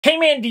Hey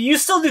man, do you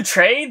still do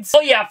trades? Oh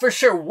yeah, for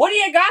sure. What do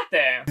you got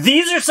there?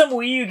 These are some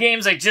Wii U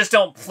games I just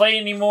don't play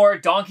anymore.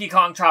 Donkey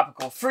Kong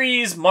Tropical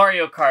Freeze,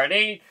 Mario Kart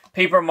 8,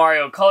 Paper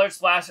Mario Color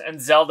Splash,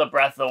 and Zelda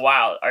Breath of the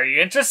Wild. Are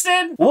you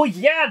interested? Well,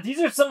 yeah, these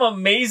are some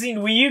amazing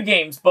Wii U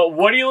games, but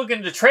what are you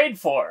looking to trade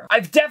for?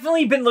 I've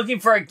definitely been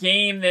looking for a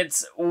game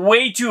that's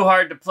way too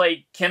hard to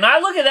play. Can I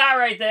look at that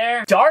right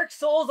there? Dark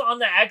Souls on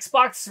the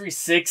Xbox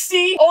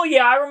 360? Oh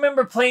yeah, I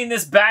remember playing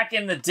this back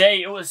in the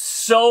day. It was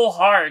so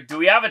hard. Do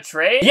we have a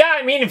trade? Yeah,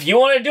 I mean, if you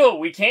want to do it,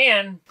 we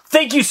can.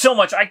 Thank you so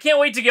much. I can't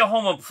wait to get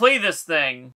home and play this thing.